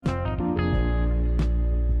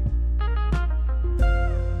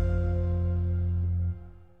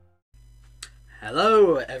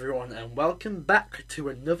Hello everyone and welcome back to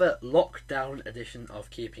another lockdown edition of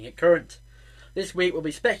Keeping It Current. This week we'll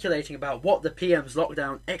be speculating about what the PM's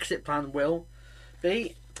lockdown exit plan will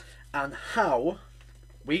be and how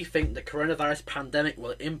we think the coronavirus pandemic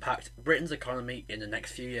will impact Britain's economy in the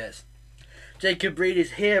next few years. Jacob Reed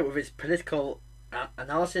is here with his political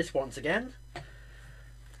analysis once again.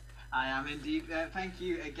 I am indeed. Thank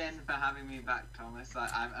you again for having me back, Thomas.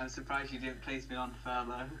 I'm surprised you didn't place me on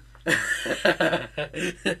furlough.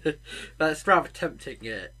 That's rather tempting,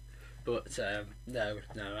 yeah. But no,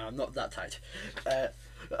 I'm not that tight.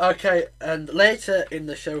 Okay, and later in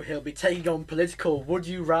the show he'll be taking on political Would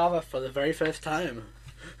You Rather for the very first time.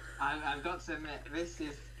 I've got to admit, this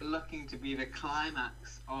is looking to be the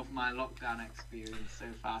climax of my lockdown experience so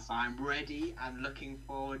far, so I'm ready. I'm looking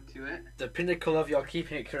forward to it. The pinnacle of your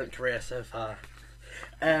Keeping It Current career so far.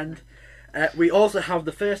 And we also have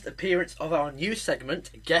the first appearance of our new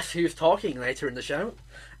segment, Guess Who's Talking, later in the show.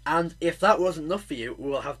 And if that wasn't enough for you,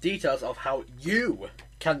 we will have details of how you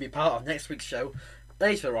can be part of next week's show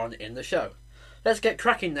later on in the show. Let's get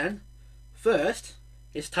cracking then. First,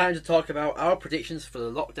 it's time to talk about our predictions for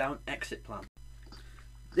the lockdown exit plan.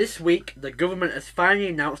 This week, the government has finally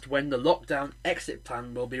announced when the lockdown exit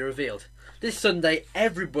plan will be revealed. This Sunday,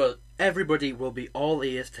 everybody will be all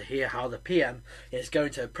ears to hear how the PM is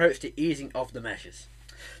going to approach the easing of the measures.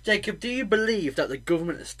 Jacob, do you believe that the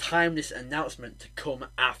government has timed this announcement to come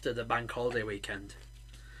after the bank holiday weekend?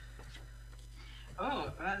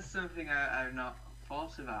 Oh, that's something I've not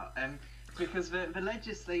thought about. Because the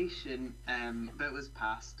legislation that was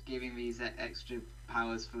passed, giving these extra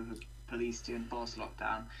powers for the police to enforce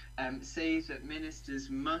lockdown, says that ministers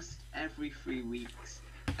must every 3 weeks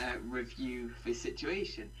review the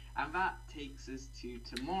situation, and that takes us to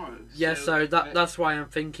tomorrow. Yeah, so that's why I'm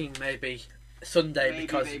thinking maybe Sunday,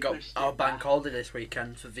 because we've got our bank holiday this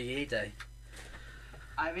weekend for VE Day.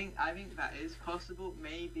 I think that is possible.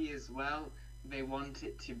 Maybe as well they want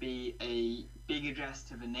it to be a big address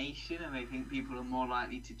to the nation, and they think people are more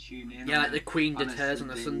likely to tune in. Yeah, like the Queen did hers on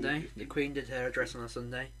a Sunday. The Queen did her address on a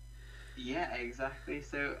Sunday. Yeah, exactly.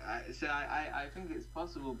 So I think it's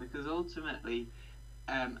possible, because ultimately,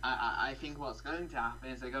 I think what's going to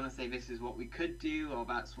happen is they're going to say this is what we could do, or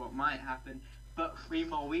that's what might happen. But 3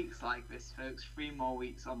 more weeks like this, folks. 3 more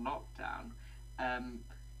weeks on lockdown.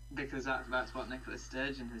 Because that's what Nicola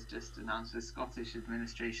Sturgeon has just announced. The Scottish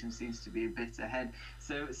administration seems to be a bit ahead.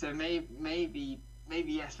 So maybe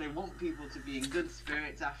yes, they want people to be in good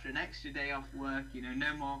spirits after an extra day off work. You know,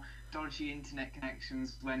 no more dodgy internet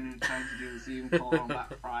connections when trying to do a Zoom call on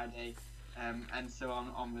Black Friday. And so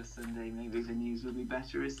on the Sunday, maybe the news will be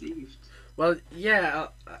better received. Well, yeah,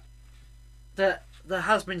 there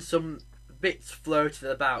has been some bits floated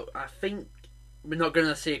about. I think we're not going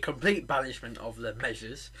to see a complete banishment of the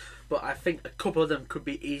measures, but I think a couple of them could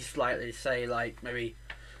be eased slightly. Say, like, maybe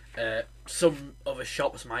some other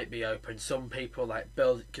shops might be open, some people, like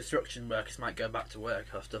construction workers, might go back to work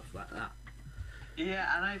or stuff like that.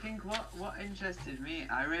 Yeah, and I think what interested me,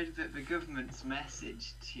 I read that the government's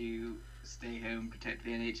message to stay home, protect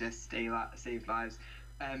the NHS, save lives,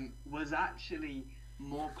 was actually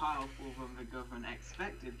more powerful than the government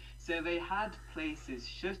expected. So they had places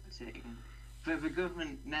shutting that the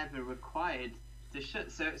government never required to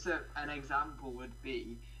shut. So an example would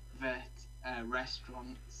be that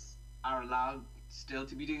restaurants are allowed still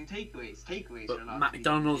to be doing takeaways. But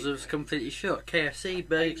McDonald's is completely shut. KFC,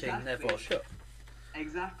 Burger King, they're all shut.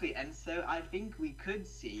 Exactly, and so I think we could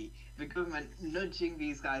see the government nudging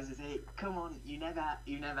these guys to say, "Come on, you never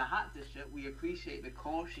had to shut. We appreciate the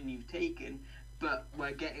caution you've taken, but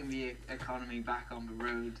we're getting the economy back on the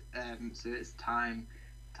road. So it's time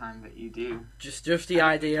that you do." Just the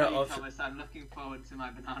idea of Thomas, I'm looking forward to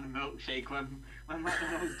my banana milkshake when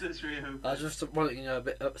McDonald's does reopen. I just want a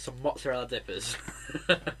bit some mozzarella dippers.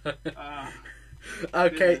 Oh,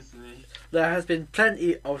 okay. There has been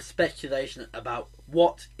plenty of speculation about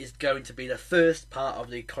what is going to be the first part of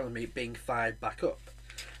the economy being fired back up.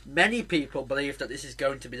 Many people believe that this is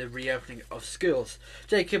going to be the reopening of schools.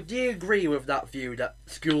 Jacob, do you agree with that view that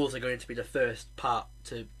schools are going to be the first part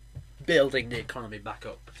to building the economy back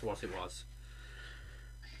up to what it was?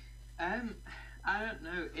 I don't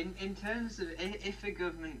know. In terms of if the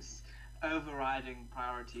government's overriding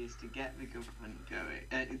priority is to get the government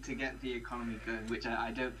going, to get the economy going, which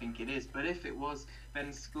I don't think it is. But if it was,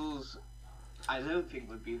 then schools, I don't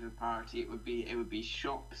think would be the priority. It would be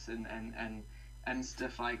shops and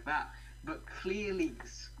stuff like that. But clearly,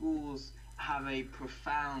 schools have a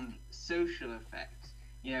profound social effect,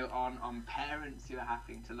 you know, on parents who are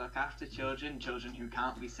having to look after children who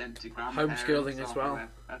can't be sent to grandparents. Homeschooling as well.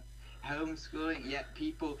 homeschooling, yet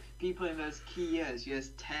people in those key years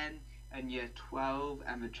 10 and year 12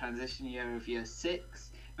 and the transition year of year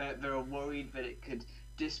 6, they're worried that it could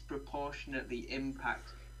disproportionately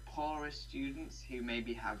impact poorer students who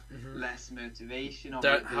maybe have less motivation or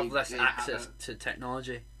don't have less access to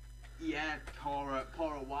technology. Yeah, poorer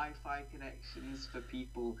Wi-Fi connections for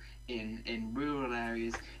people in rural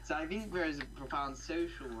areas. So I think there is a profound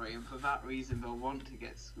social worry, and for that reason they'll want to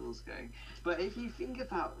get schools going. But if you think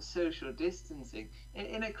about social distancing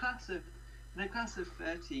in a class of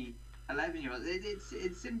 30 11-year-olds,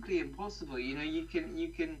 it's simply impossible. You know, you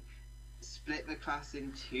can split the class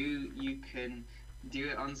in two. You can do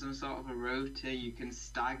it on some sort of a rota. You can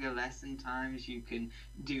stagger lesson times. You can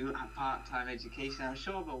do a part-time education. I'm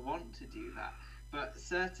sure they'll want to do that, but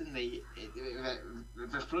certainly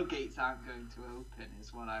the floodgates aren't going to open,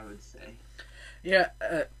 is what I would say. Yeah,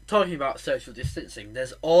 talking about social distancing,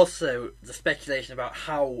 there's also the speculation about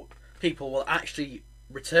how people will actually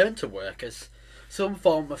return to work, as some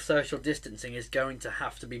form of social distancing is going to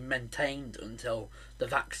have to be maintained until the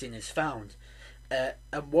vaccine is found. And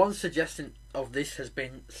one suggestion of this has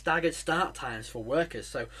been staggered start times for workers.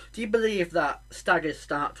 So, do you believe that staggered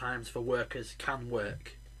start times for workers can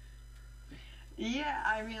work? Yeah,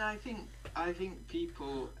 I mean, I think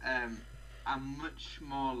people are much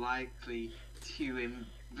more likely to, in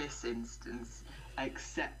this instance,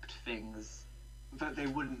 accept things that they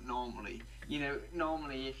wouldn't normally. You know,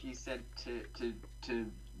 normally if you said to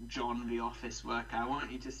John, the office worker, I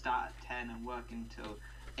want you to start at 10 and work until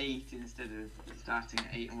 8 instead of starting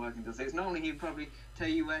at 8 and working until 6. Normally he'd probably tell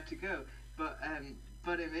you where to go, but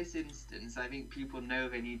in this instance, I think people know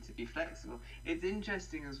they need to be flexible. It's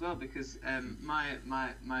interesting as well because my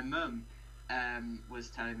mum was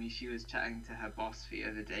telling me, she was chatting to her boss the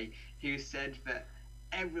other day, who said that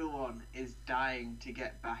everyone is dying to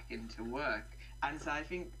get back into work, and so I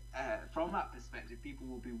think from that perspective, people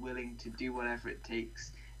will be willing to do whatever it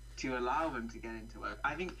takes to allow them to get into work.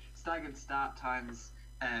 I think staggered start times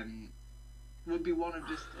would be one of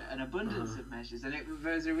just an abundance of measures. And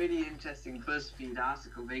there's a really interesting BuzzFeed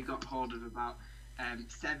article they got hold of about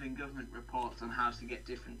 7 government reports on how to get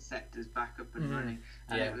different sectors back up and running.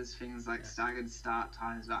 And it was things like staggered start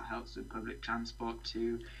times, that helps with public transport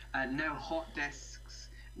too. No hot desks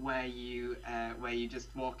where you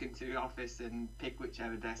just walk into the office and pick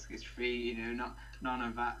whichever desk is free. You know, none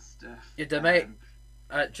of that stuff. Yeah, they may.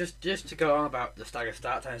 Just to go on about the staggered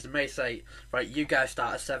start times, they may say, right, you guys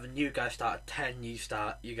start at 7, you guys start at 10, you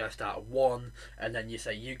guys start at 1, and then you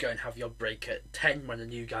say you go and have your break at 10 when the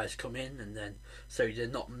new guys come in, and then so you're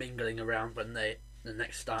not mingling around when the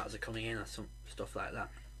next starters are coming in or some stuff like that.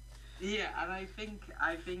 Yeah, and I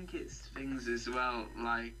think it's things as well,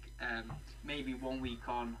 like maybe 1 week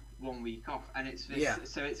on, 1 week off, and it's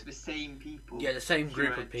so it's the same people. Yeah, the same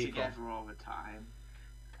group of people together all the time.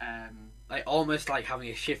 Like almost like having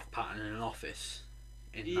a shift pattern in an office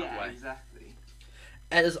in that way. Yeah, exactly.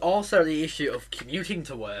 And there's also the issue of commuting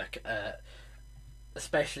to work,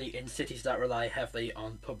 especially in cities that rely heavily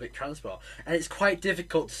on public transport. And it's quite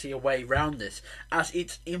difficult to see a way around this, as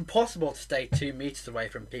it's impossible to stay 2 metres away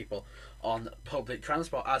from people on public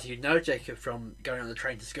transport, as you know, Jacob, from going on the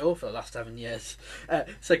train to school for the last 7 years.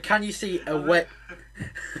 So can you see a way...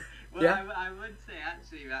 Well, yeah? I would say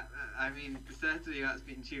actually that, I mean, certainly that's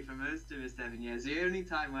been true for most of the 7 years. The only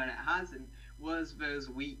time when it hasn't was those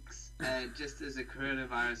weeks just as the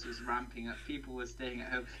coronavirus was ramping up. People were staying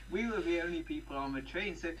at home. We were the only people on the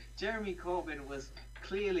train. So Jeremy Corbyn was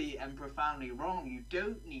clearly and profoundly wrong. You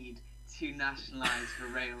don't need to nationalise the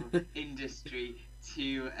rail industry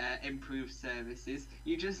to improve services.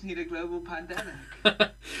 You just need a global pandemic.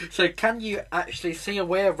 So can you actually see a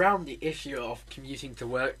way around the issue of commuting to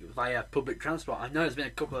work via public transport? I know there's been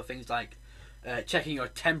a couple of things like checking your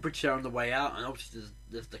temperature on the way out, and obviously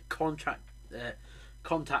there's the contact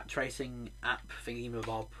tracing app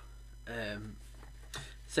thingy-mabob,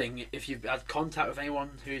 saying if you've had contact with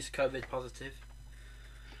anyone who's COVID positive.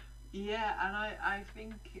 Yeah, and I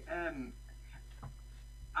think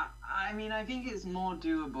I mean, I think it's more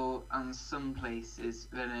doable on some places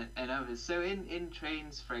than in others. So in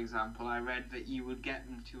trains, for example, I read that you would get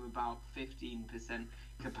them to about 15%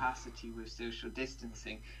 capacity with social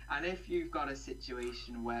distancing. And if you've got a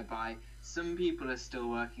situation whereby some people are still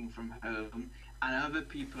working from home and other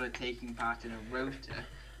people are taking part in a rota,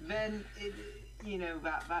 then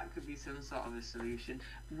that could be some sort of a solution.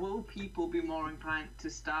 Will people be more inclined to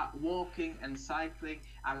start walking and cycling,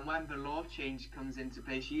 and when the law change comes into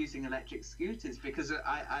place, using electric scooters? Because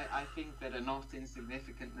I think that a not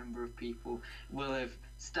insignificant number of people will have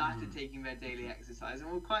started taking their daily exercise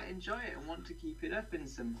and will quite enjoy it and want to keep it up in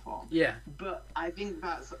some form. Yeah. But I think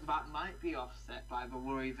that might be offset by the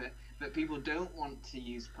worry that people don't want to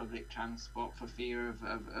use public transport for fear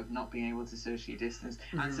of not being able to socially distance,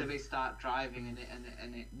 and so they start driving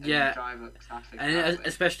and drive up traffic. And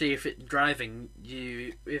especially if it's driving,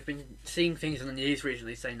 we've been seeing things on the news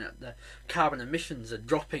recently saying that the carbon emissions are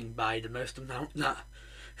dropping by the most amount that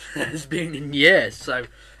has been in years. So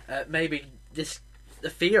maybe the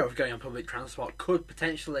fear of going on public transport could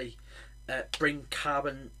potentially bring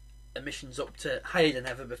carbon emissions up to higher than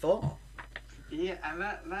ever before. Yeah, and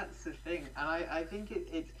that's the thing, and I think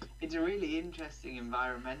it's a really interesting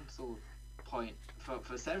environmental point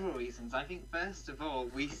for several reasons. I think first of all,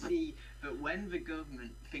 we see that when the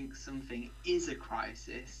government thinks something is a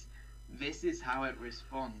crisis, this is how it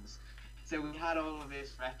responds. So we had all of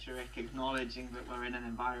this rhetoric acknowledging that we're in an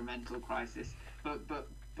environmental crisis, but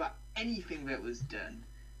anything that was done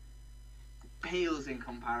pales in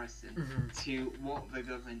comparison to what the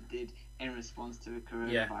government did in response to the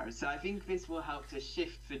coronavirus. Yeah. So I think this will help to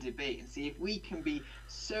shift the debate and see if we can be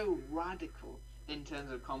so radical in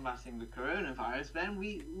terms of combating the coronavirus, then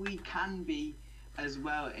we can be as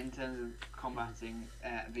well in terms of combating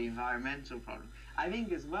the environmental problem. I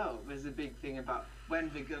think as well there's a big thing about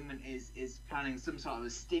when the government is planning some sort of a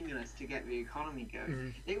stimulus to get the economy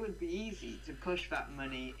going, it would be easy to push that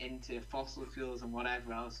money into fossil fuels and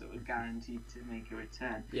whatever else that would guarantee to make a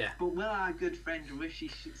return. Yeah. But will our good friend Rishi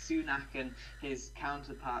Sunak and his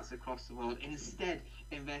counterparts across the world instead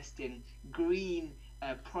invest in green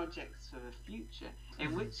projects for the future,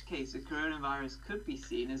 in which case the coronavirus could be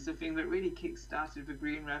seen as the thing that really kick-started the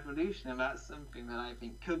green revolution, and that's something that I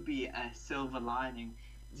think could be a silver lining.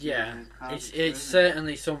 Yeah, it's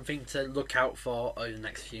certainly something to look out for over the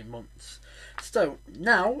next few months. So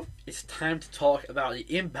now it's time to talk about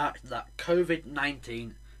the impact that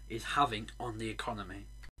COVID-19 is having on the economy.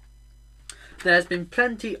 There's been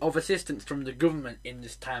plenty of assistance from the government in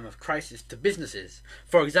this time of crisis to businesses.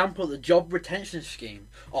 For example, the Job Retention Scheme,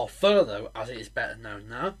 or furlough as it is better known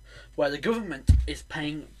now, where the government is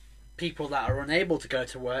paying people that are unable to go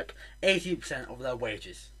to work 80% of their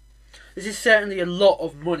wages. This is certainly a lot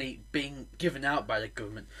of money being given out by the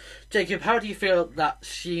government. Jacob, how do you feel that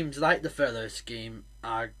schemes like the furlough scheme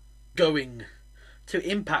are going to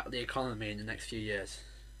impact the economy in the next few years?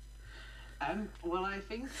 Well, I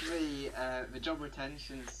think the job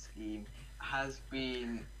retention scheme has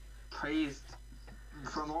been praised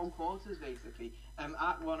from all quarters, basically.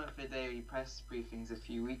 At one of the daily press briefings a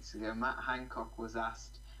few weeks ago, Matt Hancock was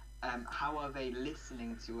asked, how are they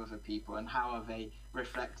listening to other people and how are they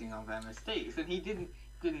reflecting on their mistakes? And he didn't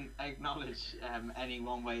acknowledge any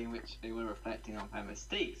one way in which they were reflecting on their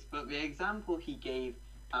mistakes. But the example he gave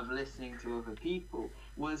of listening to other people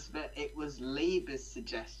was that it was Labour's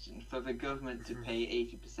suggestion for the government to pay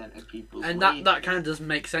 80% of people's wages. And that kind of does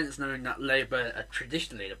make sense, knowing that Labour are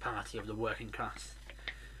traditionally the party of the working class.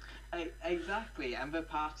 Exactly, and the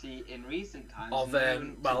party in recent times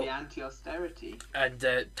to be anti-austerity. And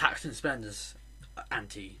tax and spenders,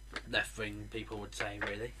 anti-left-wing people would say,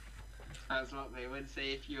 really. That's what they would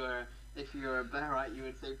say if you were a Blairite, you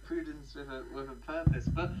would say prudence with a purpose.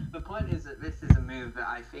 But the point is that this is a move that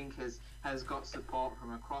I think has got support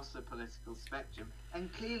from across the political spectrum.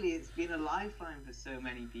 And clearly it's been a lifeline for so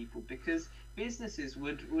many people, because businesses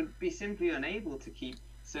would be simply unable to keep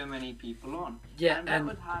so many people on. Yeah, and that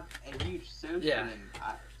would have a huge social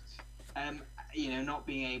impact. Not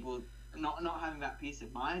being able, not having that peace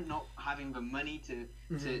of mind, not having the money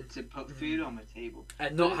to put food on the table,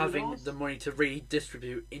 and not having the money to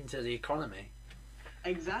redistribute into the economy.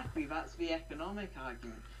 Exactly, that's the economic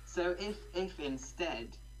argument. So if instead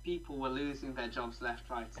people were losing their jobs left,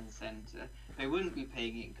 right and centre, they wouldn't be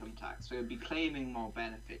paying income tax, they would be claiming more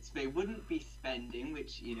benefits, they wouldn't be spending,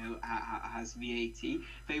 which has VAT,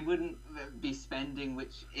 they wouldn't be spending,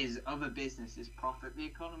 which is other businesses' profit, the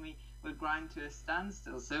economy would grind to a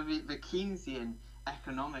standstill. So the Keynesian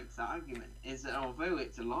economics argument is that although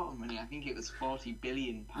it's a lot of money, I think it was £40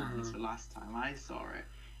 billion the last time I saw it,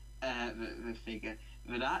 the figure,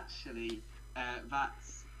 but actually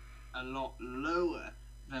that's a lot lower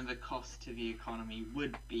than the cost to the economy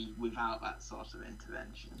would be without that sort of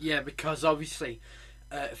intervention. Yeah, because obviously,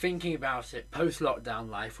 thinking about it, post-lockdown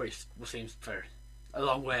life, which seems for a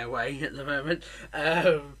long way away at the moment,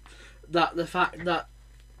 that the fact that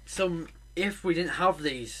if we didn't have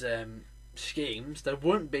these schemes, there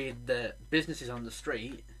wouldn't be the businesses on the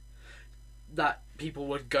street that people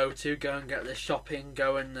would go and get their shopping,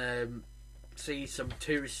 go and see some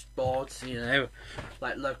tourist spots,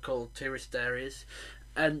 like local tourist areas.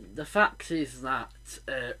 And the fact is that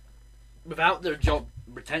without the job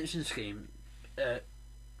retention scheme,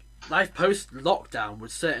 life post lockdown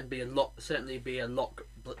would certainly be a lot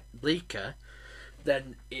bleaker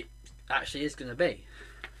than it actually is going to be.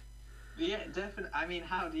 Yeah, definitely. I mean,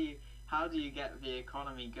 how do you get the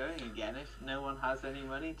economy going again if no one has any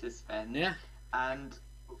money to spend? Yeah. And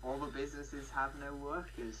all the businesses have no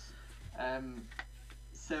workers.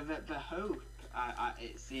 So that the hope,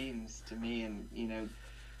 it seems to me, and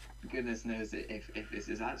goodness knows if this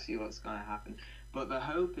is actually what's going to happen, but the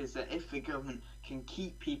hope is that if the government can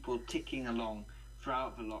keep people ticking along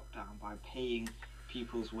throughout the lockdown by paying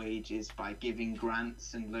people's wages, by giving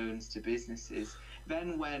grants and loans to businesses,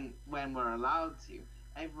 then when we're allowed to,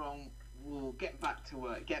 everyone will get back to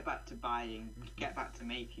work, get back to buying, get back to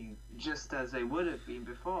making, just as they would have been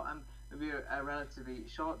before, and there'll be a relatively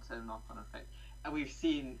short-term knock-on effect. And we've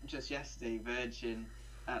seen just yesterday Virgin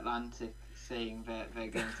Atlantic saying that they're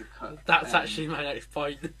going to cut. That's actually my next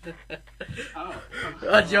point. Oh. Do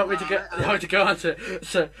you want me to go on to it?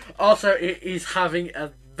 So, also,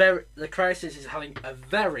 the crisis is having a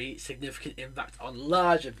very significant impact on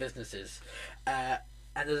larger businesses, and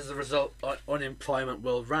as a result, unemployment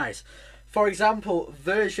will rise. For example,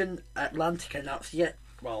 Virgin Atlantic announced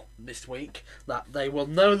this week that they will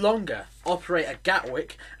no longer operate at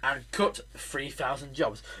Gatwick and cut 3,000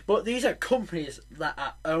 jobs. But these are companies that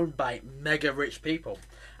are owned by mega rich people.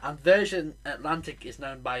 And Virgin Atlantic is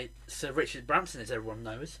known by Sir Richard Branson, as everyone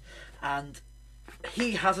knows. And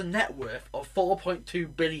he has a net worth of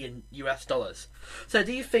 $4.2 billion US. So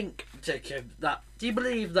do you think, Jacob, do you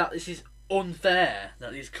believe that this is unfair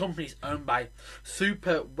that these companies owned by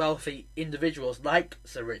super wealthy individuals like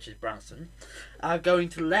Sir Richard Branson are going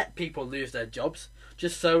to let people lose their jobs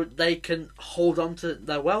just so they can hold on to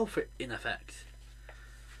their wealth, in effect?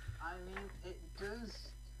 I mean,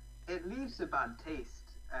 it leaves a bad taste.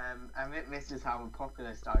 And this is how a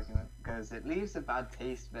populist argument goes. It leaves a bad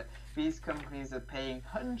taste that these companies are paying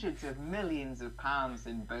hundreds of millions of pounds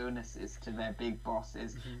in bonuses to their big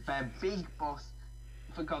bosses. Their big boss,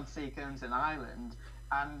 for God's sake, owns an island,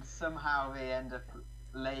 and somehow they end up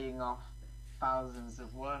laying off thousands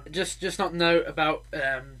of workers. Just not know about.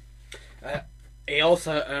 He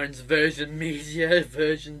also owns Virgin Media,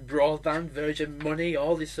 Virgin Broadband, Virgin Money,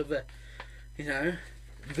 all this other,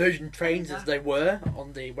 Virgin Trains as they were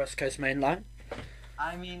on the West Coast Main Line.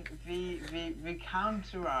 I mean, the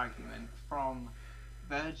counter argument from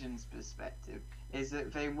Virgin's perspective is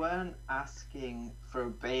that they weren't asking for a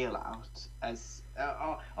bailout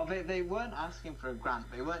they weren't asking for a grant.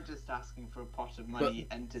 They weren't just asking for a pot of money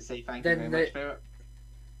and to say thank you very much.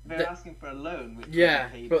 They were asking for a loan.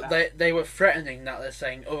 Which but they were threatening that. They're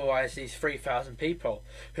saying otherwise these 3,000 people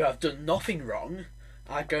who have done nothing wrong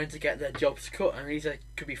are going to get their jobs cut, and these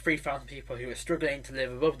could be 3,000 people who are struggling to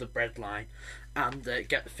live above the breadline and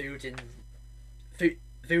get food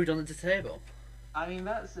onto the table. I mean,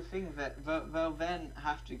 that's the thing, that they'll then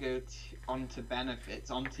have to go onto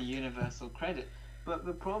benefits, onto universal credit. But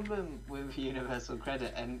the problem with universal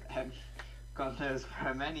credit, and God knows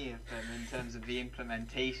for many of them in terms of the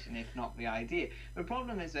implementation, if not the idea, the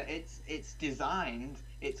problem is that it's designed,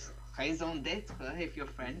 its raison d'etre, if you're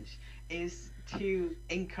French, is to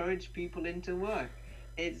encourage people into work.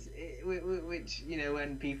 Which,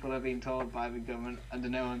 when people are being told by the government under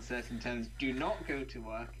no uncertain terms, do not go to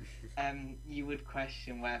work, you would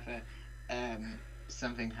question whether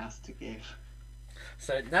something has to give.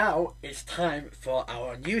 So now it's time for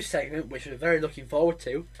our new segment, which we're very looking forward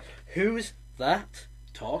to. Who's That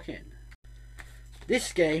Talking?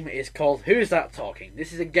 This game is called Who's That Talking?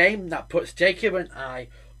 This is a game that puts Jacob and I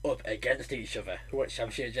up against each other, which I'm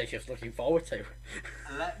sure Jacob's looking forward to.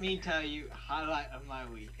 Let me tell you, highlight of my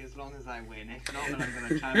week, as long as I win. If not, then I'm going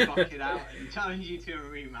to try and knock it out and challenge you to a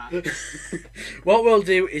rematch. What we'll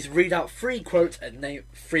do is read out 3 quotes and name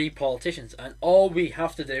 3 politicians, and all we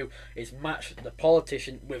have to do is match the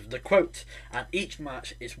politician with the quote, and each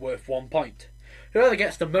match is worth 1 point. Whoever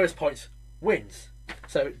gets the most points wins.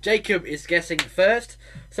 So Jacob is guessing first,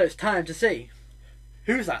 so it's time to see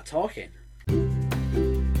who's that talking.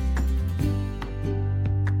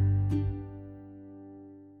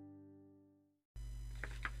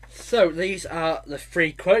 So these are the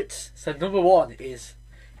 3 quotes. So number 1 is,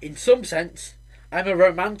 in some sense, I'm a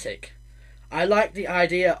romantic. I like the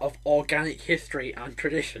idea of organic history and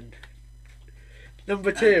tradition.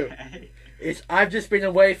 Number 2 is, I've just been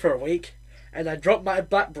away for a week and I dropped my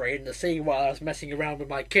BlackBerry in the sea while I was messing around with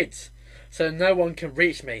my kids. so no one can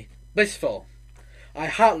reach me. Blissful. I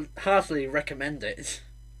heartily recommend it.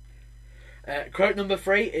 Quote number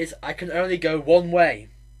 3 is, I can only go one way.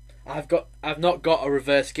 I've not got a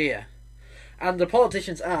reverse gear. And the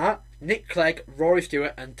politicians are Nick Clegg, Rory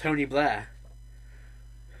Stewart and Tony Blair.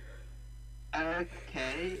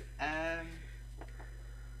 Okay,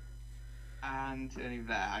 and Tony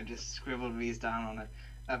Blair. I just scribbled these down on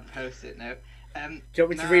a post-it note. Do you want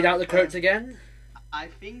me to read out the quotes again? I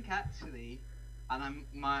think actually, and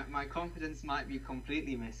my confidence might be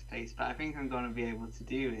completely misplaced, but I think I'm going to be able to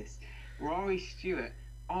do this. Rory Stewart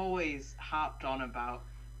always harped on about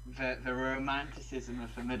the romanticism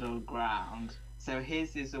of the middle ground. So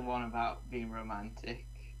his is the one about being romantic,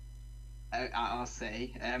 I'll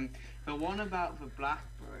say. The one about the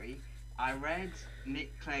BlackBerry, I read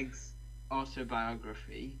Nick Clegg's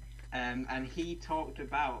autobiography, and he talked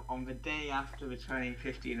about, on the day after the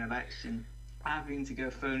 2015 election, having to go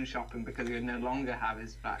phone shopping because he would no longer have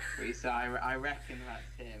his BlackBerry. So I reckon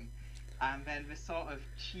that's him. And then the sort of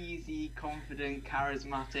cheesy, confident,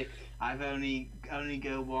 charismatic, I've only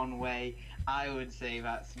go one way, I would say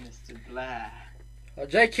that's Mr. Blair. Oh,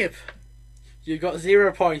 Jacob, you got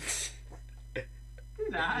 0 points.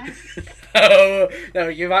 Nice. Oh, no,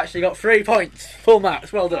 you've actually got 3 points. Full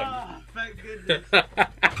marks, well done. Oh, thank goodness.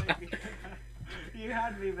 You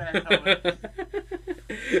had me there, Thomas.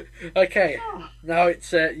 Okay, now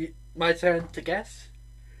it's my turn to guess.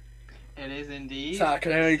 It is indeed. So I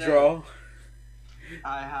can only draw.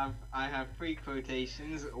 I have 3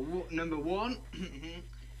 quotations. Number 1,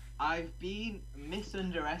 I've been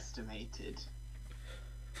misunderestimated.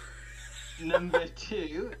 Number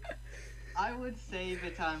 2, I would say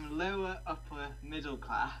that I'm lower upper middle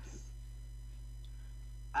class.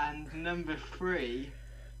 And number 3,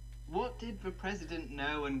 what did the president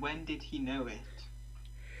know and when did he know it?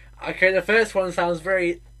 Okay, the first one sounds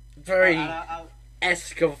very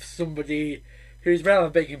esque of somebody who's rather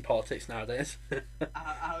big in politics nowadays.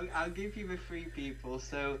 I'll give you the 3 people.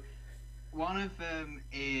 So one of them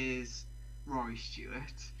is Rory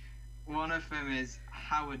Stewart, one of them is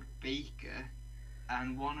Howard Baker,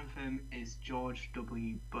 and one of them is George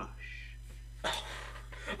W. Bush.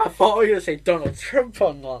 I thought we were going to say Donald Trump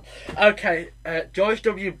on that. Okay, George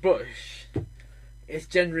W. Bush is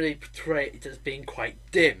generally portrayed as being quite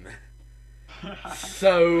dim.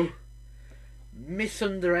 So,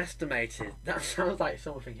 misunderestimated. That sounds like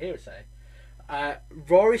something he would say.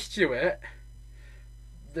 Rory Stewart,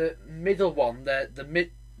 the middle one, the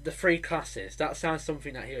 3 classes. That sounds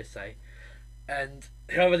something that he would say. And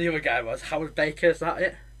whoever the other guy was, Howard Baker, is that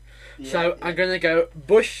it? Yeah, so yeah. I'm going to go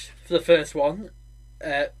Bush for the first one,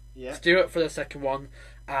 Stewart for the second one,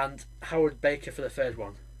 and Howard Baker for the third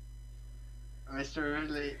one. Mr.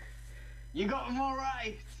 Ridley, you got them all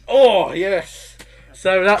right. Oh yes.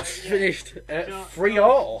 So that's finished.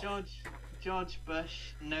 3-3. George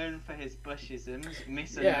Bush, known for his Bushisms,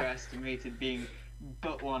 misunderestimated being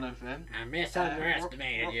but one of them. I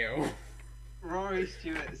misunderestimated you. Rory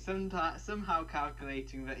Stewart somehow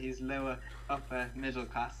calculating that he's lower upper middle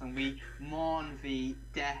class, and we mourn the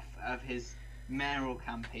death of his mayoral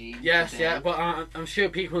campaign. Yes, today. yeah, but I'm sure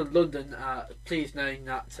people in London are pleased knowing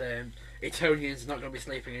that Etonians are not going to be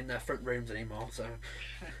sleeping in their front rooms anymore. So.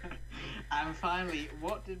 And finally,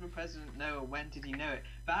 what did the president know and when did he know it?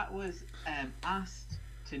 That was asked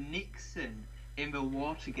to Nixon in the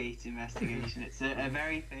Watergate investigation. It's a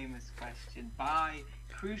very famous question by,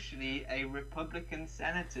 crucially, a Republican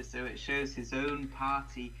senator, so it shows his own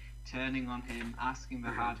party turning on him, asking the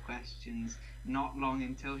hard questions not long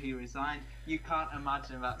until he resigned. You can't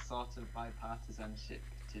imagine that sort of bipartisanship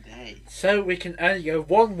today. So we can only go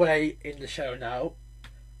one way in the show now,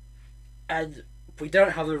 and we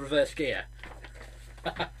don't have the reverse gear.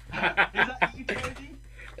 Is that you,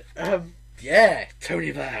 Tony? Yeah,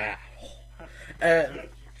 Tony Blair.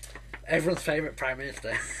 Everyone's favourite Prime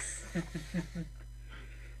Minister.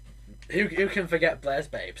 Who can forget Blair's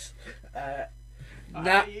babes?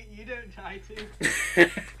 Now, you don't try to.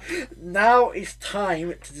 Now it's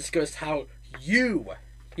time to discuss how you,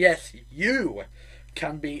 yes, you,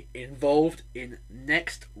 can be involved in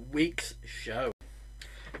next week's show.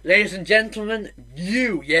 Ladies and gentlemen,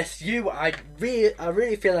 you, yes, you, I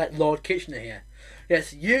really feel like Lord Kitchener here.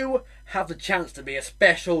 Yes, you have the chance to be a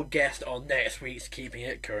special guest on next week's Keeping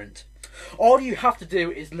It Current. All you have to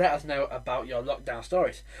do is let us know about your lockdown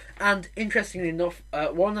stories. And interestingly enough,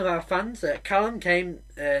 one of our fans, Callum, came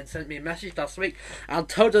and sent me a message last week and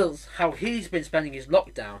told us how he's been spending his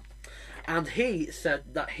lockdown. And he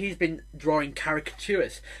said that he's been drawing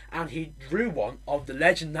caricatures, and he drew one of the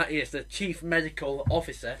legend that is the Chief Medical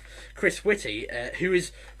Officer, Chris Whitty, who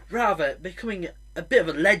is rather becoming a bit of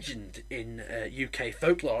a legend in UK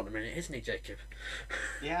folklore at the minute, isn't he, Jacob?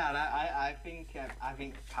 Yeah, and I think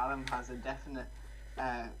Callum has a definite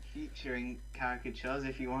future in caricatures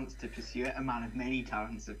if he wants to pursue it. A man of many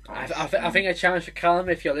talents, of course. I think a challenge for Callum,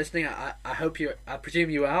 if you're listening, I presume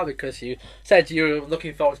you are, because you said you were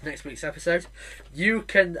looking forward to next week's episode.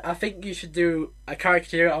 I think you should do a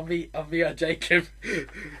caricature of me and Jacob,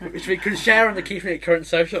 which we can share on the Keeping It Current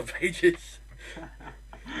social pages.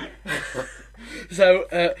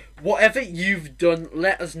 So, whatever you've done,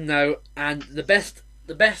 let us know. And the best,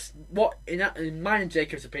 what in mine and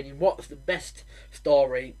Jacob's opinion, what's the best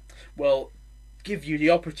story will give you the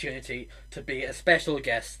opportunity to be a special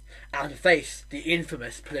guest and face the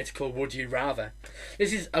infamous political Would You Rather.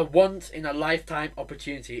 This is a once in a lifetime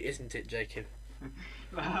opportunity, isn't it, Jacob?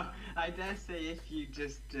 Well, I dare say if you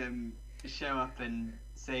just show up and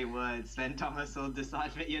say words, then Thomas will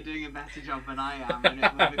decide that you're doing a better job than I am, and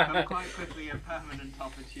it will become quite quickly a permanent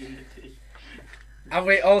opportunity. And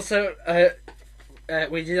we also,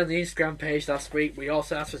 we did on the Instagram page last week, we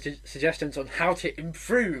also asked for suggestions on how to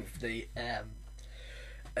improve the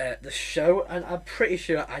show, and I'm pretty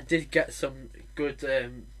sure I did get some good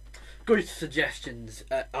suggestions.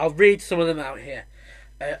 I'll read some of them out here.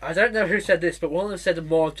 I don't know who said this, but one of them said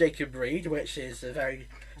more Jacob Reed, which is very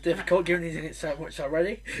difficult given he's in it so much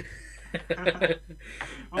already.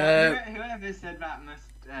 Well, whoever said that must,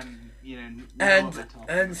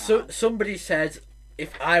 and so somebody said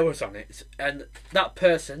if I was on it, and that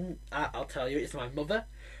person, I'll tell you, it's my mother.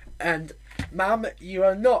 And, ma'am, you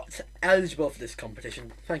are not eligible for this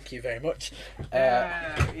competition. Thank you very much.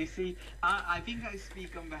 You see, I think I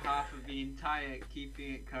speak on behalf of the entire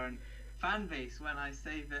Keeping It Current fan base when I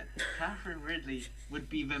say that Catherine Ridley would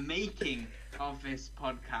be the making of this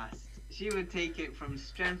podcast. She would take it from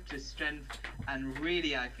strength to strength, and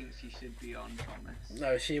really I think she should be on, Thomas.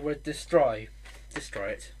 No, she would destroy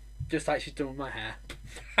it. Just like she's done with my hair.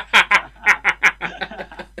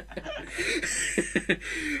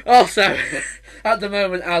 Also, at the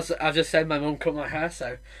moment, as I've just said, my mum cut my hair,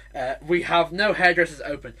 so we have no hairdressers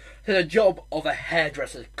open. So the job of a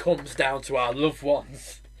hairdresser comes down to our loved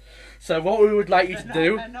ones. So what we would like you to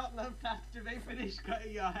do... They're not loved after they finish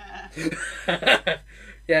cutting your hair.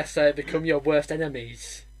 Yes, they become your worst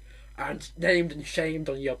enemies. And named and shamed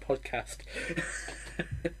on your podcast.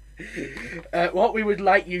 What we would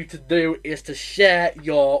like you to do is to share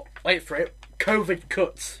your, wait for it, COVID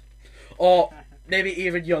cuts. Or maybe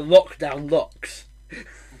even your lockdown looks.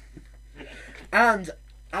 And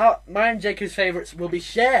mine and Jacob's favourites will be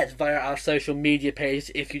shared via our social media page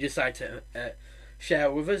if you decide to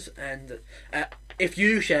share with us. And if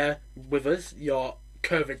you share with us your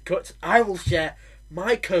COVID cuts, I will share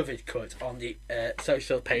my COVID cut on the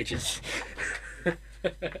social pages.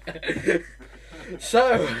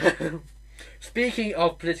 So, speaking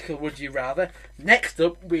of political Would You Rather, next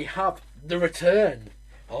up we have the return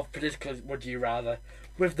of political Would You Rather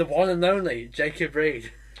with the one and only Jacob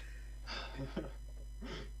Reed.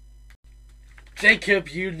 Jacob,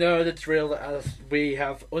 you know the drill, as we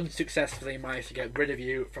have unsuccessfully managed to get rid of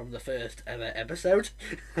you from the first ever episode.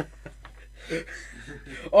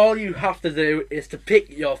 All you have to do is to pick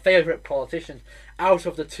your favourite politician out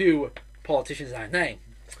of the two politicians I name.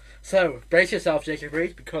 So, brace yourself, Jacob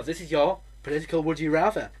Reed, because this is your political Would You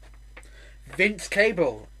Rather. Vince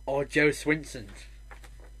Cable or Joe Swinson?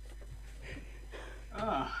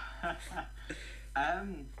 Oh.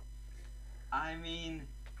 I mean,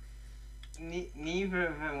 neither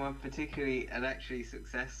of them were particularly electorally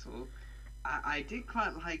successful. I did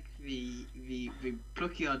quite like the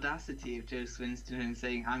plucky audacity of Joe Swinson in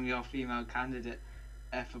saying, "I'm your female candidate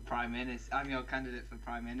for prime minister. I'm your candidate for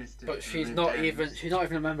prime minister." But she's not even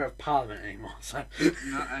a member of parliament anymore. So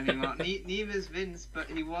not anymore. Neither's Vince, but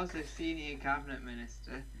he was a senior cabinet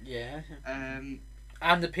minister. Yeah.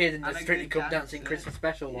 And appeared in the Strictly Come Dancing Christmas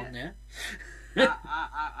special one. Yeah.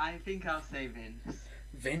 I think I'll say Vince.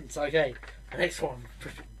 Vince, okay. The next one.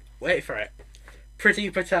 Wait for it.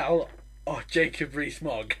 Priti Patel or Jacob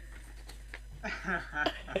Rees-Mogg?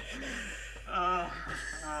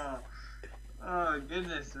 Oh,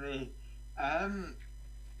 goodness me. Well,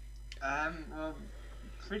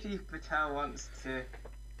 Priti Patel wants to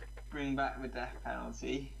bring back the death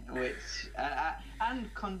penalty, which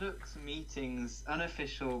and conducts meetings,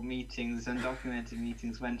 unofficial meetings, and documented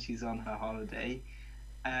meetings when she's on her holiday.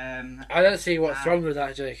 I don't see what's wrong with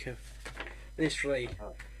that, Jacob. Literally,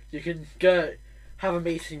 you can go have a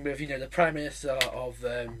meeting with, the Prime Minister of,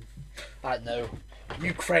 I don't know,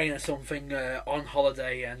 Ukraine or something on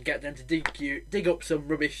holiday, and get them to dig up some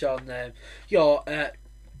rubbish on your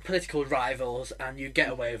political rivals, and you get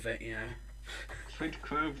away with it, Quid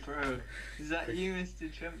quo pro. Is that you,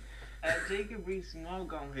 Mr. Trump? Jacob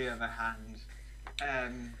Rees-Mogg, on the other hand,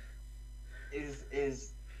 is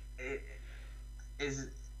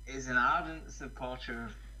an ardent supporter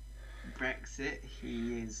of Brexit.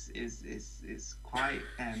 He is quite,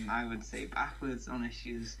 I would say, backwards on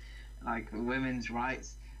issues like women's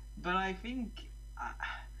rights. But I think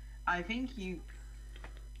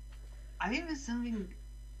there's something,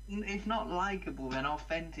 if not likable, then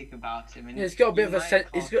authentic about him. And yeah, he's got a bit of a sense.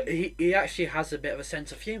 He actually has a bit of a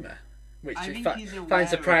sense of humour, which I find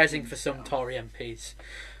surprising for some Tory MPs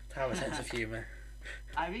to have a sense of humour.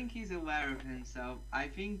 I think he's aware of himself. I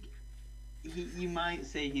think you might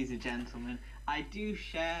say he's a gentleman. I do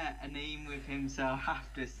share a name with him, so I'll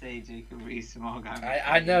have to say Jacob Rees-Mogg.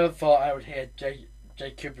 I never thought I would hear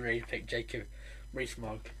Jacob Reed pick Jacob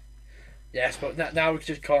Rees-Mogg. Yes, but now we can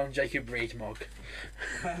just call him Jacob Rees-Mogg.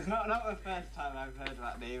 It's not the first time I've heard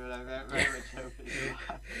that name, and I'm very much hoping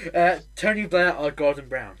it's Tony Blair or Gordon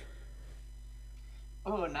Brown?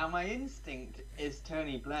 Oh, now my instinct is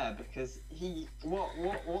Tony Blair, because what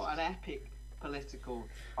an epic political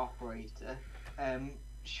operator.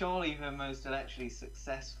 Surely the most electorally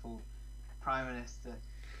successful Prime Minister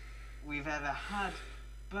we've ever had.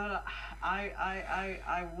 But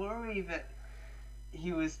I worry that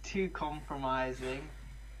he was too compromising.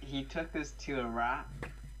 He took us to Iraq.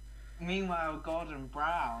 Meanwhile, Gordon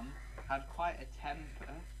Brown had quite a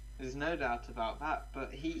temper. There's no doubt about that.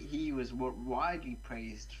 But he was widely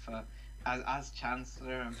praised for as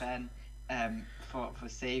Chancellor, and then for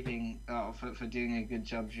saving for doing a good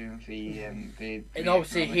job during the and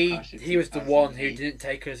obviously he was the one who didn't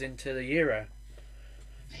take us into the Euro.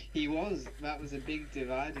 He was. That was a big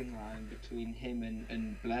dividing line between him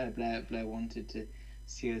and Blair. Blair wanted to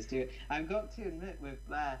see us do it. I've got to admit, with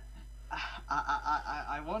Blair,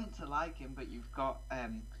 I want to like him, but you've got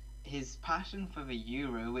his passion for the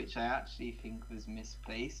Euro, which I actually think was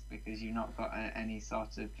misplaced, because you've not got any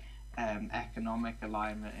sort of economic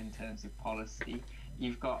alignment in terms of policy.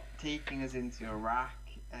 You've got taking us into Iraq.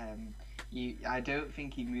 I don't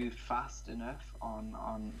think he moved fast enough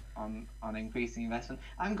on increasing investment.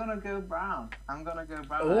 I'm gonna go Brown. Oh, I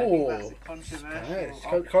think that's a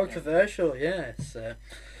controversial. It's controversial, yes.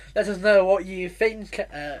 Let us know what you think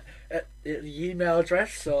at the email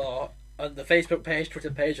address, or on the Facebook page,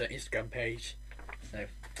 Twitter page, or Instagram page. So,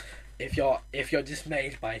 if you're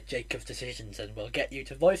dismayed by Jacob's decisions, then we'll get you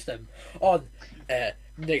to voice them on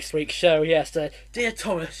next week's show. Yes, dear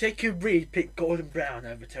Thomas, Jacob Reed picked Gordon Brown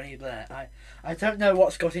over Tony Blair. I don't know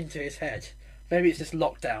what's got into his head. Maybe it's just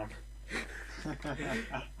lockdown.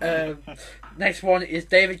 Next one is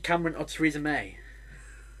David Cameron or Theresa May.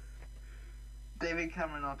 David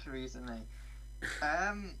Cameron or Theresa May.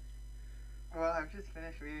 Well, I've just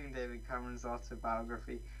finished reading David Cameron's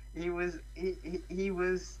autobiography. He was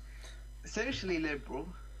socially liberal,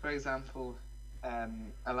 for example,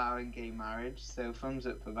 allowing gay marriage, so thumbs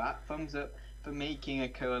up for that. Thumbs up for making a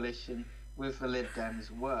coalition with the Lib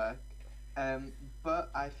Dems work. But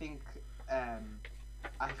I think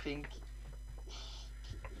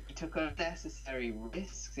he took unnecessary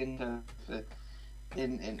risks in terms of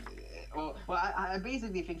I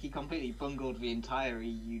basically think he completely bungled the entire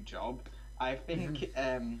EU job. I think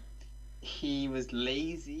he was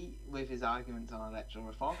lazy with his arguments on electoral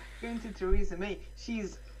reform. Going to Theresa May,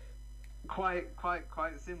 she's quite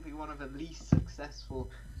simply one of the least successful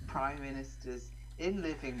prime ministers in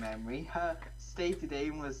living memory. Her stated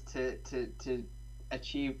aim was to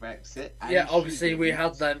achieve Brexit. Yeah, obviously we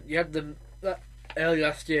had them. You had them early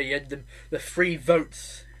last year. You had them, the free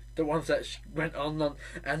votes, the ones that went on,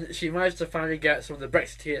 and she managed to finally get some of the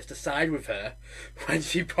Brexiteers to side with her when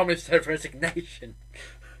she promised her resignation.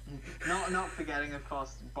 Not forgetting, of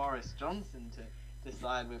course, Boris Johnson to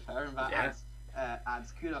side with her, and that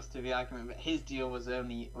adds kudos to the argument that his deal was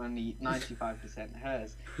only 95%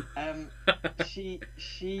 hers. She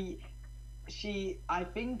I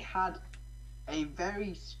think had a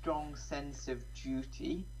very strong sense of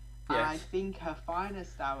duty. Yes. And I think her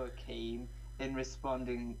finest hour came in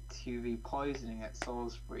responding to the poisoning at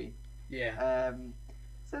Salisbury. Yeah.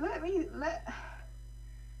 So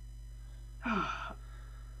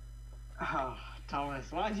Oh,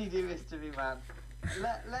 Thomas, why do you do this to me, man?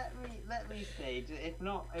 Let me say, if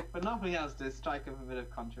for nothing else, to strike up a bit of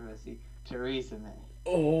controversy, Theresa May.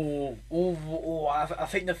 I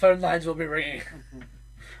think the phone lines will be ringing.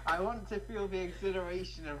 I want to feel the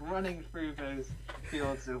exhilaration of running through those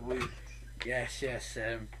fields of wheat. Yes.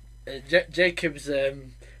 Jacob's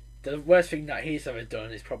the worst thing that he's ever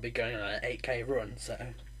done is probably going on an 8K run. So.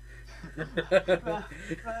 I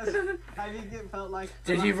think it felt like.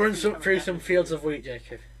 Did you run through some fields of wheat,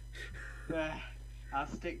 Jacob? I'll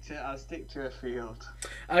stick to a field.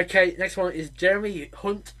 Okay, next one is Jeremy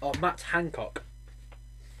Hunt or Matt Hancock.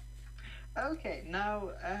 Okay,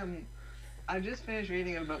 now I just finished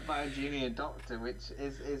reading a book by a junior doctor, which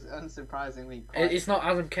is unsurprisingly quite. It's not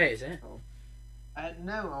Adam Kay, is it?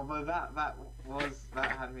 No, although that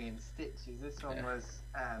had me in stitches. This one was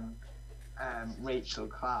Rachel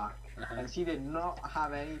Clark, and she did not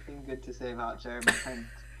have anything good to say about Jeremy Hunt.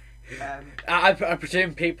 I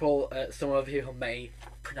presume people, some of you may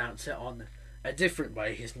pronounce it on a different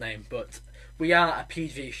way, his name, but we are a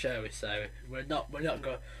PG show, so we're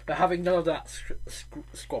having none of that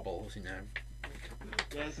squabbles, you know.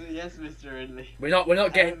 Yes, Mr. Ridley. We're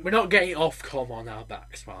not getting Ofcom on our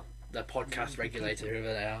backs, man. The podcast regulator,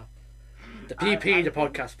 whoever they are. The PP, the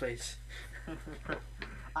podcast, please.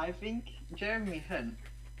 I think Jeremy Hunt,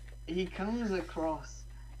 he comes across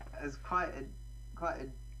as quite a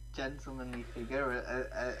gentlemanly figure,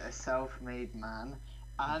 a self-made man,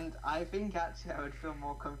 and I think actually I would feel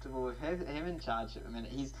more comfortable with him in charge at the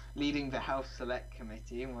minute. He's leading the Health Select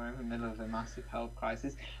Committee, and we're in the middle of a massive health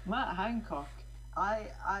crisis. Matt Hancock, I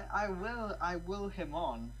will him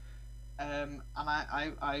on, and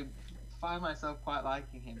I find myself quite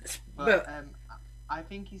liking him, but I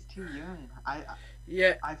think he's too young. I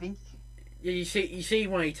think. Yeah, you see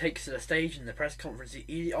when he takes to the stage in the press conference,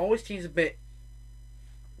 he always seems a bit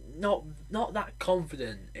not that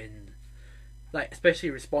confident in, like, especially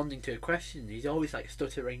responding to a question. He's always like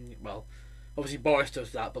stuttering. Well, obviously Boris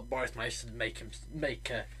does that, but Boris managed to make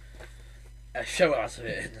a show out of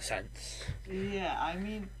it in a sense. Yeah, I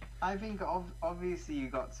mean, I think obviously you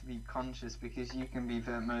got to be conscious, because you can be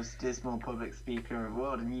the most dismal public speaker of the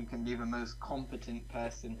world, and you can be the most competent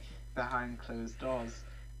person behind closed doors.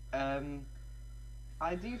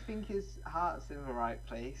 I do think his heart's in the right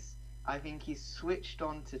place. I think he's switched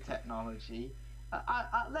on to technology.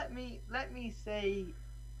 Let me say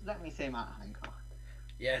Matt Hancock.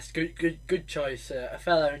 Yes, good choice. A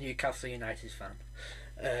fellow Newcastle United fan.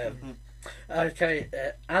 Okay,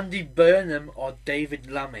 Andy Burnham or David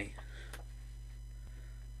Lammy?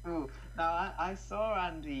 Ooh, now I saw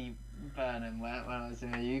Andy Burnham when I was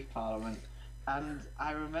in the youth parliament, and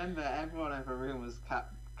I remember everyone in the room was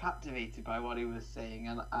captivated by what he was saying,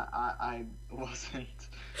 and I wasn't.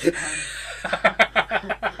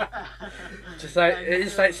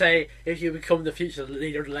 It's like say, if you become the future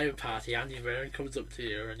leader of the Labour Party, Andy Burnham comes up to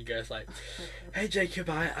you and he goes like, "Hey Jacob,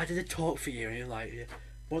 I did a talk for you," and you're like,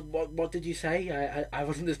 What did you say? I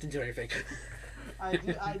wasn't listening to anything. I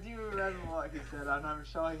do remember what he said, and I'm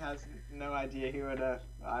sure he has no idea who on earth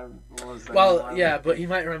I was. Well, yeah, but you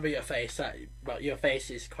might remember your face. Your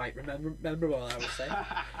face is quite memorable, I would say.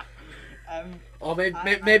 Or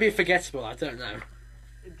maybe forgettable. I don't know.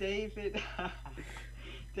 David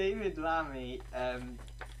Lammy.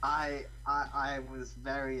 I was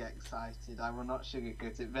very excited. I will not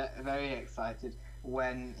sugarcoat it. Very excited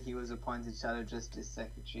when he was appointed Shadow Justice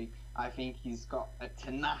Secretary. I think he's got a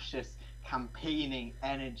tenacious campaigning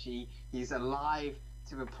energy. He's alive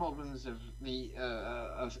to the problems of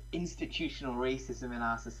of institutional racism in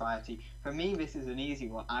our society. For me, this is an easy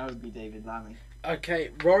one. I would be David Lammy.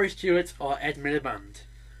 Okay, Rory Stewart or Ed Miliband?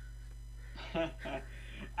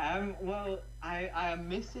 Well, I am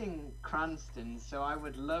missing Cranston, so I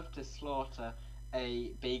would love to slaughter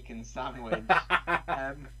a bacon sandwich.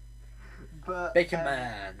 But Bacon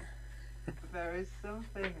Man. There is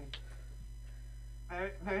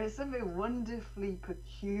something wonderfully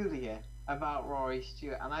peculiar about Rory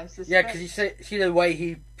Stewart, and I suspect. Yeah, because you see the way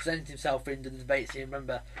he presented himself in the debates. You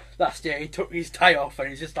remember last year he took his tie off and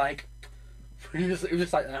he's just like, he was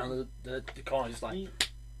just like down the corner, just like.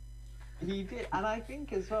 He did, and I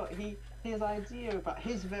think as well, his idea about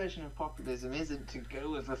his version of populism isn't to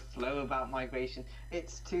go with the flow about migration.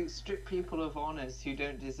 It's to strip people of honours who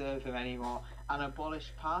don't deserve them anymore and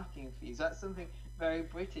abolish parking fees. That's something very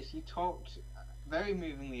British. He talked very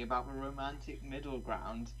movingly about the romantic middle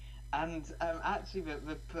ground, and actually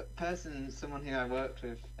the person, someone who I worked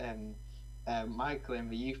with, Michael in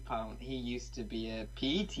the youth parliament, he used to be a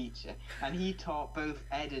PE teacher, and he taught both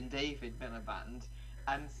Ed and David Miliband,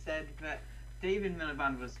 and said that David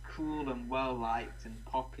Miliband was cool and well liked and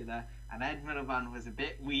popular, and Ed Miliband was a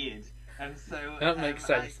bit weird. And so that makes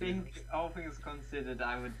sense. I think, all things considered,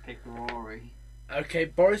 I would pick Rory. Okay,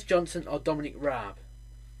 Boris Johnson or Dominic Raab?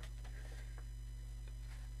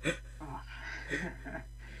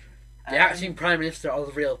 The acting Prime Minister or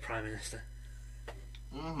the real Prime Minister?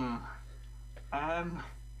 I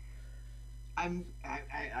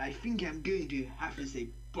think I'm going to have to say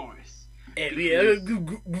Boris.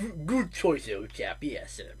 Good choice, old chap.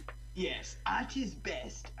 Yes, sir. Yes, at his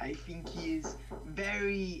best, I think he is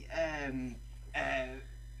very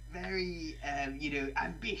very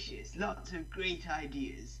ambitious, lots of great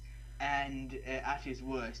ideas, and at his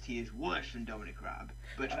worst, he is worse than Dominic Raab.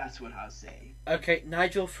 But that's what I'll say. Okay,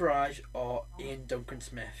 Nigel Farage or Ian Duncan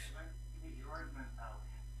Smith?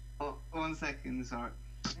 Oh, 1 second, sorry.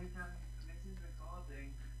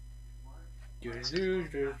 This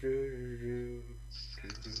is recording.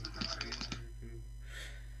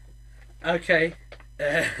 Okay,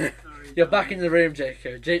 you're back in the room,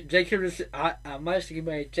 Jacob. I managed to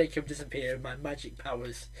make Jacob disappear with my magic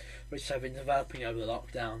powers, which I've been developing over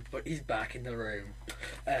lockdown. But he's back in the room.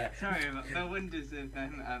 Sorry, my wonders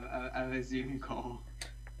of a Zoom call.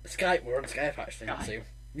 Skype, we're on Skype actually, not Zoom.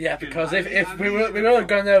 Yeah, because if we would have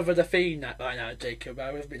gone over the fee by now, Jacob,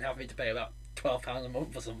 I would have been having to pay about £12 a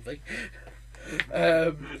month or something.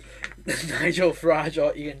 Nigel Farage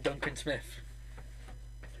or Ian Duncan Smith?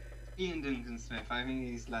 Ian Duncan Smith. I think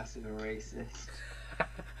he's less of a racist.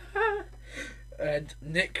 And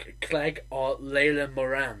Nick Clegg or Layla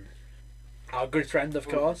Moran? Our good friend, of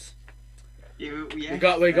course. Yes, we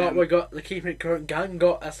got the Keeping It Current gang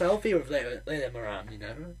got a selfie with Layla Moran, you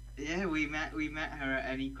know. Yeah, we met her at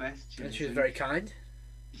Any Questions. And she was very kind.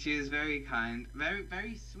 She was very kind,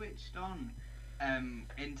 very switched on,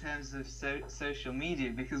 in terms of social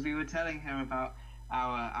media, because we were telling her about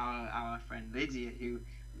our friend Lydia, who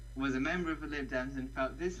was a member of the Lib Dems and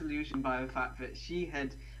felt disillusioned by the fact that she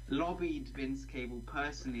had lobbied Vince Cable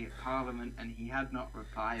personally at Parliament and he had not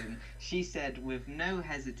replied, and she said with no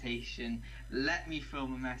hesitation, "Let me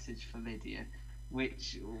film a message for Lydia,"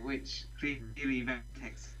 which clearly very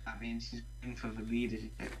tech savvy, and she's in for the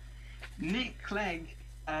leadership. Nick Clegg,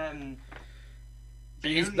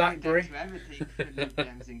 he's Blackberry. To ever take for Lib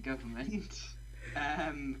Dems in government.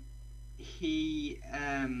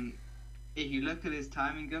 If you look at his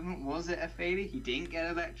time in government, was it a failure? He didn't get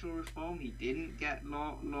electoral reform. He didn't get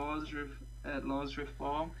laws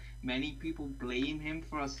reform. Many people blame him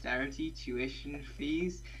for austerity, tuition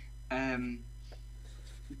fees. But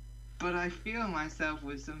I feel myself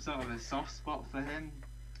with some sort of a soft spot for him.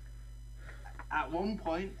 At one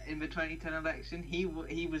point in the 2010 election, he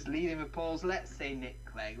was leading the polls. Let's say Nick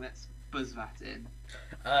Clegg. Let's buzz that in.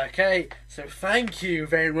 Okay, so thank you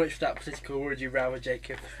very much for that political Would You Rather,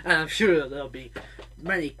 Jacob. And I'm sure there'll be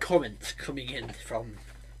many comments coming in from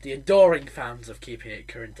the adoring fans of Keeping It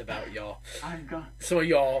Current about some of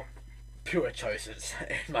your poor choices,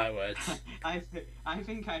 in my words. I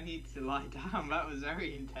think I need to lie down. That was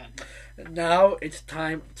very intense. Now it's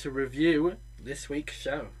time to review this week's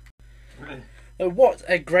show. What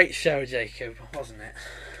a great show, Jacob, wasn't it?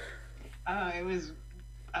 Oh, it was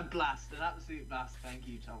a blast, an absolute blast. Thank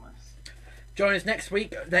you, Thomas. Join us next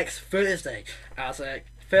Thursday, as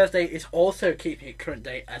Thursday is also Keeping It Current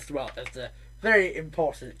Day, as well as the very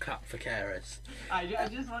important Clap for Carers. I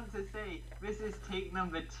just want to say, this is take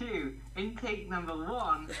number 2. In take number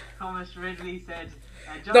 1, Thomas Ridley said,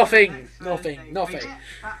 Nothing. Forget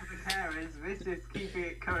Clap for Carers, this is Keeping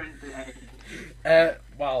It Current Day.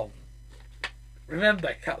 Well,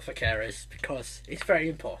 remember Clap for Carers, because it's very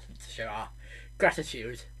important to show our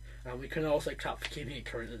gratitude, and we can also clap for Keeping It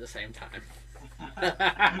Current at the same time.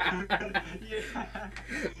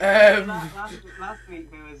 Last week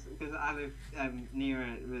there was, because I live near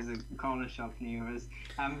there's a corner shop near us,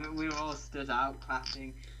 and we were all stood out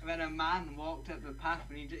clapping, and then a man walked up the path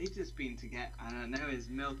and he'd just been to get, I don't know, his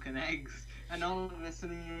milk and eggs, and all of a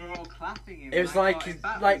sudden we were all clapping him. It was like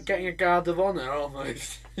getting a guard of honour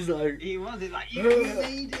almost. It's like, he was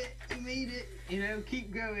you made it, you know,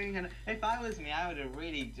 keep going. And if I was me, I would have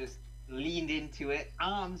really just leaned into it,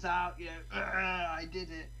 arms out, you know, I did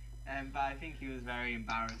it. But I think he was very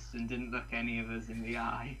embarrassed and didn't look any of us in the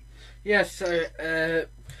eye. Yes, so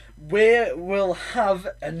we will have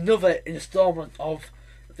another instalment of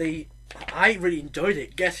I really enjoyed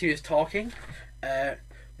it, Guess Who's Talking.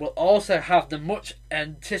 We'll also have the much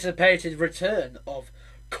anticipated return of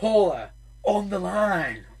Caller on the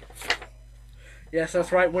Line. Yes,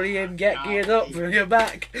 that's right, William, get geared up, you're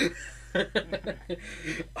back.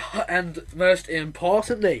 And most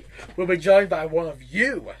importantly, we'll be joined by one of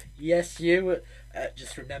you. Yes, you.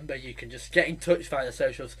 Just remember, you can just get in touch via the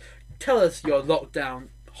socials. Tell us your lockdown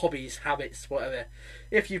hobbies, habits, whatever.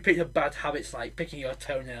 If you picked up bad habits like picking your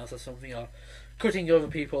toenails or something, or cutting other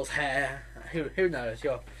people's hair, who knows?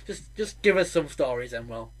 Just give us some stories and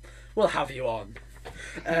we'll have you on.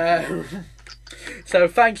 So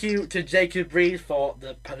thank you to Jacob Reed for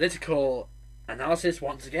the political analysis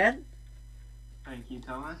once again. Thank you,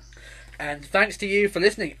 Thomas. And thanks to you for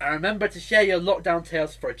listening. And remember to share your lockdown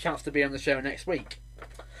tales for a chance to be on the show next week.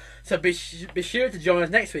 So be sure to join us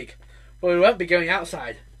next week. Well, we won't be going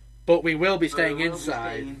outside, but we will be staying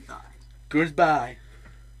inside. Goodbye.